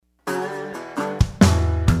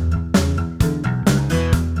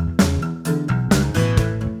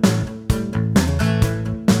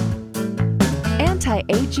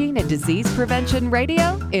Aging and Disease Prevention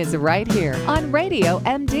Radio is right here on Radio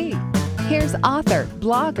MD. Here's author,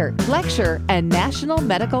 blogger, lecturer, and national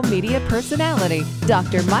medical media personality,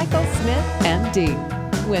 Dr. Michael Smith,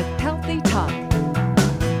 MD, with Healthy Talk.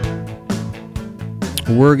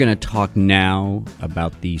 We're going to talk now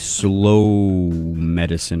about the slow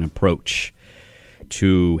medicine approach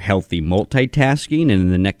to healthy multitasking. And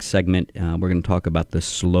in the next segment, we're going to talk about the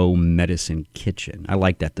slow medicine kitchen. I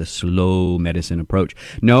like that, the slow medicine approach.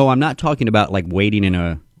 No, I'm not talking about like waiting in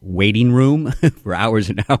a waiting room for hours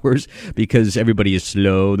and hours because everybody is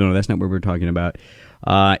slow. No, that's not what we're talking about.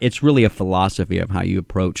 It's really a philosophy of how you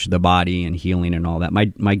approach the body and healing and all that.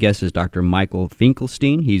 My guest is Dr. Michael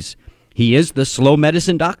Finkelstein. He is the slow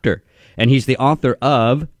medicine doctor, and he's the author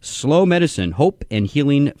of Slow Medicine, Hope and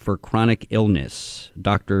Healing for Chronic Illness.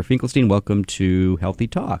 Dr. Finkelstein, welcome to Healthy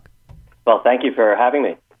Talk. Well, thank you for having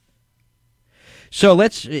me. So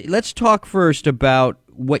let's talk first about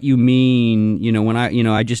what you mean. When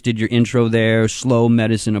I just did your intro there, slow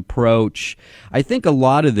medicine approach. I think a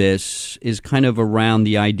lot of this is kind of around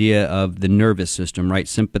the idea of the nervous system, right?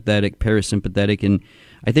 Sympathetic, parasympathetic, and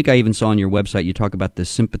I think I even saw on your website you talk about the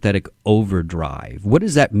sympathetic overdrive. What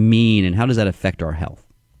does that mean, and how does that affect our health?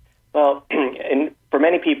 Well, for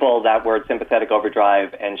many people, that word sympathetic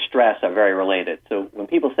overdrive and stress are very related. So when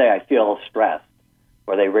people say, I feel stressed,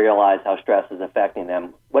 or they realize how stress is affecting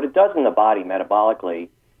them, what it does in the body metabolically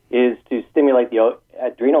is to stimulate the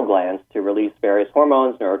adrenal glands to release various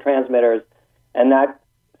hormones, neurotransmitters, and that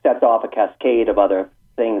sets off a cascade of other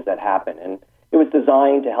things that happen. And it was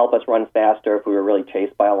designed to help us run faster if we were really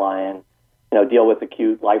chased by a lion, deal with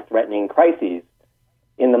acute life-threatening crises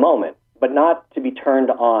in the moment, but not to be turned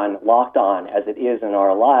on, locked on, as it is in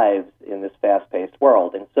our lives in this fast-paced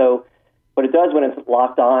world. And so what it does when it's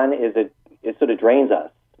locked on is it sort of drains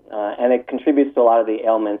us, and it contributes to a lot of the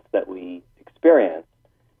ailments that we experience.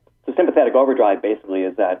 So sympathetic overdrive basically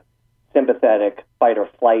is that sympathetic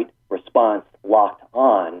fight-or-flight response locked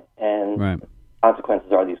on, and right.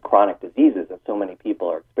 Consequences are these chronic diseases that so many people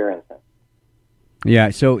are experiencing. Yeah,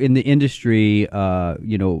 so in the industry,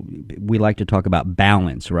 we like to talk about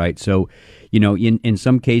balance, right? So, in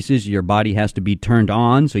some cases, your body has to be turned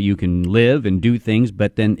on so you can live and do things,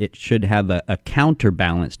 but then it should have a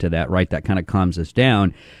counterbalance to that, right? That kind of calms us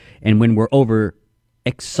down. And when we're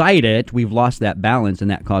overexcited, we've lost that balance, and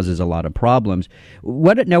that causes a lot of problems.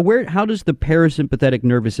 How does the parasympathetic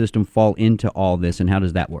nervous system fall into all this, and how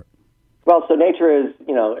does that work? Well, so nature is,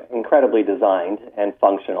 incredibly designed and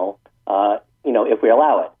functional, if we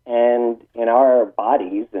allow it. And in our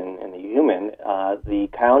bodies, in the human, the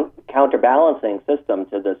counterbalancing system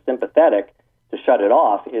to the sympathetic to shut it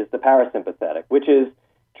off is the parasympathetic, which is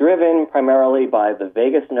driven primarily by the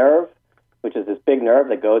vagus nerve, which is this big nerve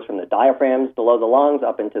that goes from the diaphragms below the lungs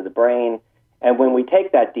up into the brain. And when we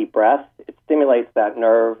take that deep breath, it stimulates that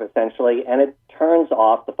nerve essentially, and it turns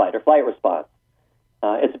off the fight or flight response.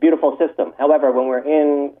 It's a beautiful system. However, when we're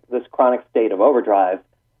in this chronic state of overdrive,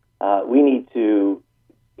 we need to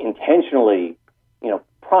intentionally,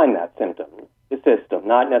 prime that system,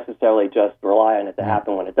 not necessarily just rely on it to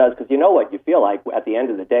happen when it does, because you know what you feel like at the end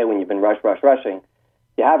of the day when you've been rushing,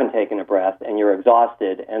 you haven't taken a breath and you're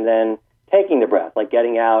exhausted, and then taking the breath, like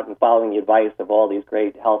getting out and following the advice of all these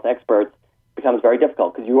great health experts, becomes very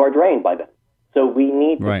difficult because you are drained by them. So we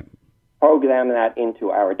need to program that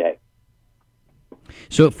into our day.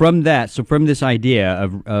 So from this idea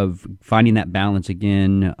of finding that balance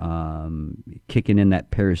again, kicking in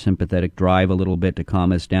that parasympathetic drive a little bit to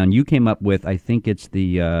calm us down, you came up with, I think it's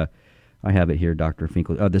I have it here, Dr.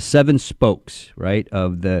 Finkel, the 7 spokes, right,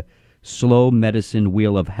 of the slow medicine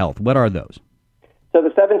wheel of health. What are those? So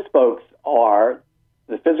the 7 spokes are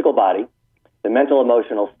the physical body, the mental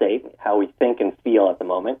emotional state, how we think and feel at the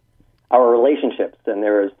moment, our relationships, and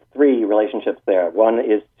there's 3 relationships there. One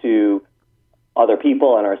is to other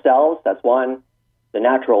people and ourselves, that's 1. The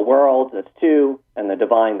natural world, that's 2. And the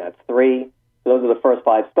divine, that's 3. So those are the first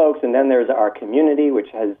 5 spokes. And then there's our community, which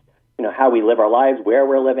has, how we live our lives, where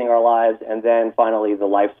we're living our lives, and then finally the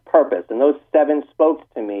life's purpose. And those 7 spokes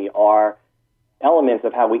to me are elements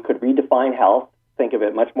of how we could redefine health, think of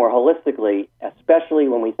it much more holistically, especially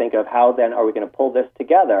when we think of how then are we going to pull this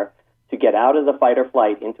together to get out of the fight or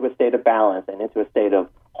flight into a state of balance and into a state of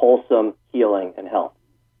wholesome healing and health.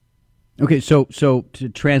 Okay, so to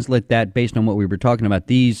translate that based on what we were talking about,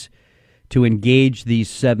 to engage these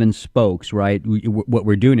 7 spokes, right? What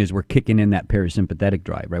we're doing is we're kicking in that parasympathetic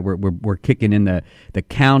drive, right? We're kicking in the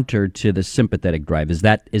counter to the sympathetic drive. Is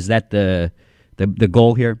that the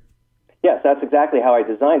goal here? Yes, that's exactly how I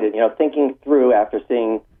designed it. Thinking through after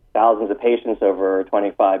seeing thousands of patients over a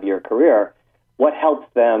 25-year career, what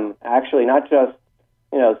helps them actually not just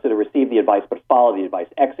sort of receive the advice, but follow the advice,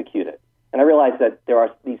 execute it. And I realized that there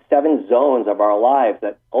are these 7 zones of our lives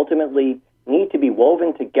that ultimately need to be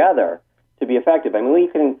woven together to be effective. I mean, we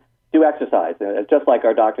can do exercise, just like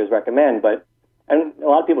our doctors recommend, and a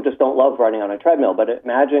lot of people just don't love running on a treadmill, but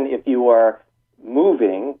imagine if you were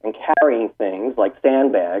moving and carrying things like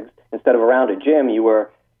sandbags. Instead of around a gym, you were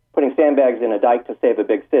putting sandbags in a dike to save a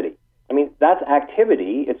big city. I mean, that's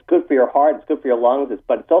activity. It's good for your heart. It's good for your lungs.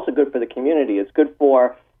 But it's also good for the community. It's good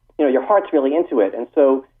for, your heart's really into it. And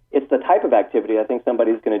so it's the type of activity I think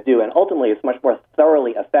somebody's going to do. And ultimately, it's much more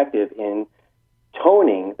thoroughly effective in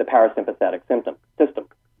toning the parasympathetic system.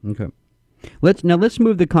 Okay. Let's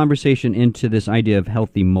move the conversation into this idea of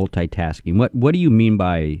healthy multitasking. What do you mean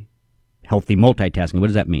by healthy multitasking? What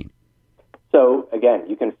does that mean? So again,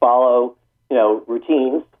 you can follow,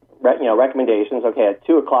 routines, recommendations. Okay, at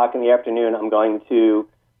 2:00 in the afternoon, I'm going to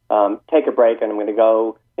take a break and I'm going to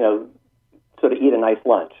go, sort of eat a nice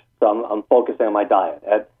lunch. So I'm focusing on my diet.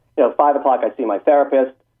 At 5:00, I see my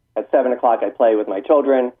therapist. At 7:00, I play with my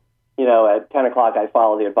children. At 10:00, I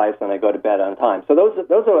follow the advice and I go to bed on time. So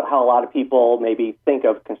those are how a lot of people maybe think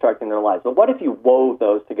of constructing their lives. But what if you wove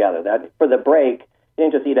those together? That for the break, you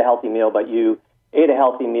didn't just eat a healthy meal, but you ate a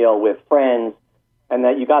healthy meal with friends, and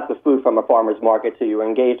that you got the food from a farmer's market, so you were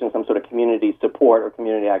engaged in some sort of community support or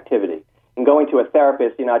community activity. And going to a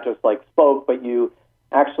therapist, you not just spoke, but you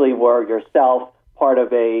actually were yourself part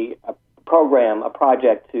of a program, a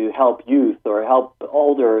project to help youth or help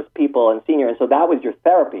older people and senior. And so that was your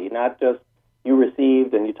therapy, not just you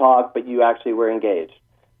received and you talked, but you actually were engaged.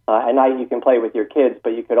 At night you can play with your kids,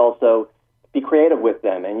 but you could also be creative with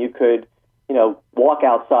them, and you could walk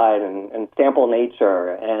outside and sample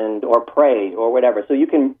nature or pray or whatever. So you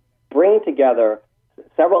can bring together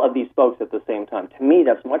several of these spokes at the same time. To me,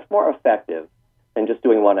 that's much more effective than just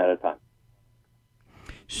doing one at a time.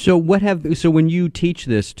 So when you teach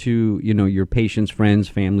this to, your patients, friends,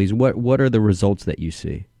 families, what are the results that you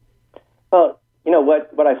see? Well,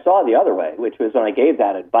 what I saw the other way, which was when I gave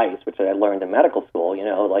that advice, which I learned in medical school,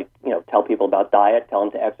 tell people about diet, tell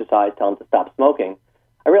them to exercise, tell them to stop smoking.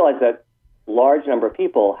 I realized that large number of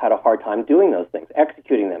people had a hard time doing those things,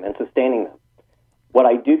 executing them and sustaining them. What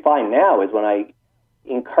I do find now is when I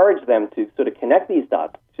encourage them to sort of connect these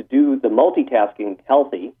dots, to do the multitasking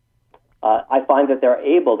healthy, I find that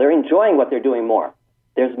they're enjoying what they're doing more.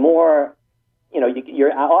 There's more,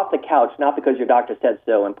 you're off the couch, not because your doctor said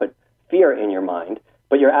so and put fear in your mind,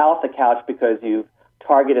 but you're off the couch because you've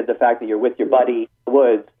targeted the fact that you're with your buddy in the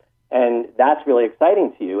woods, and that's really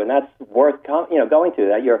exciting to you, and that's worth going to.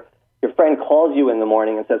 That your friend calls you in the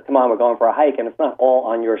morning and says, come on, we're going for a hike, and it's not all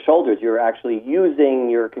on your shoulders. You're actually using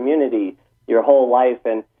your community, your whole life,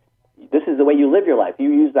 and this is the way you live your life.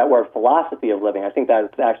 You use that word philosophy of living. I think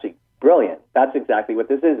that's actually brilliant. That's exactly what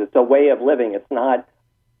this is. It's a way of living. It's not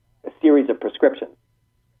a series of prescriptions.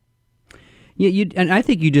 Yeah, and I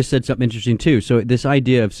think you just said something interesting, too. So this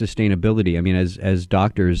idea of sustainability, I mean, as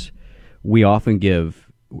doctors, we often give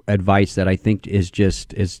advice that I think is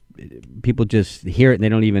people just hear it and they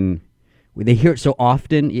don't even... They hear it so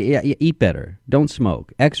often. Yeah, eat better. Don't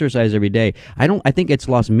smoke. Exercise every day. I think it's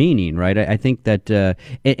lost meaning, right? I think that and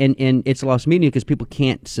it's lost meaning because people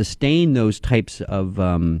can't sustain those types of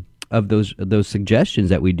those suggestions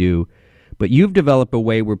that we do. But you've developed a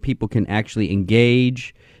way where people can actually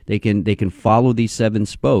engage. They can follow these 7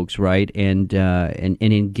 spokes, right? And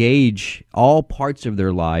engage all parts of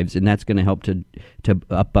their lives, and that's going to help to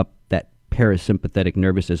up that parasympathetic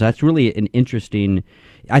nervous system. That's really an interesting.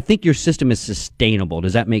 I think your system is sustainable.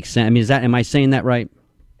 Does that make sense? I mean, am I saying that right?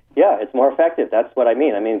 Yeah, it's more effective. That's what I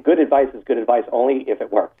mean. I mean, good advice is good advice only if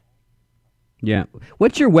it works. Yeah.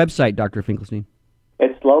 What's your website, Dr. Finkelstein?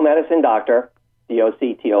 It's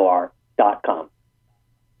slowmedicinedoctor.com.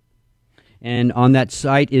 And on that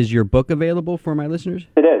site, is your book available for my listeners?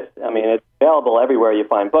 It is. I mean, it's available everywhere you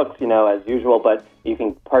find books, as usual, but you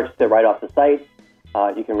can purchase it right off the site.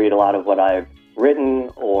 You can read a lot of what I've written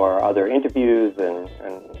or other interviews and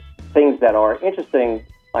things that are interesting.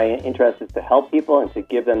 My interest is to help people and to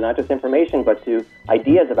give them not just information, but to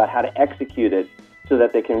ideas about how to execute it so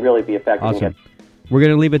that they can really be effective. Awesome. We're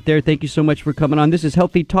going to leave it there. Thank you so much for coming on. This is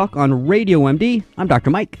Healthy Talk on Radio MD. I'm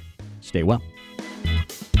Dr. Mike. Stay well.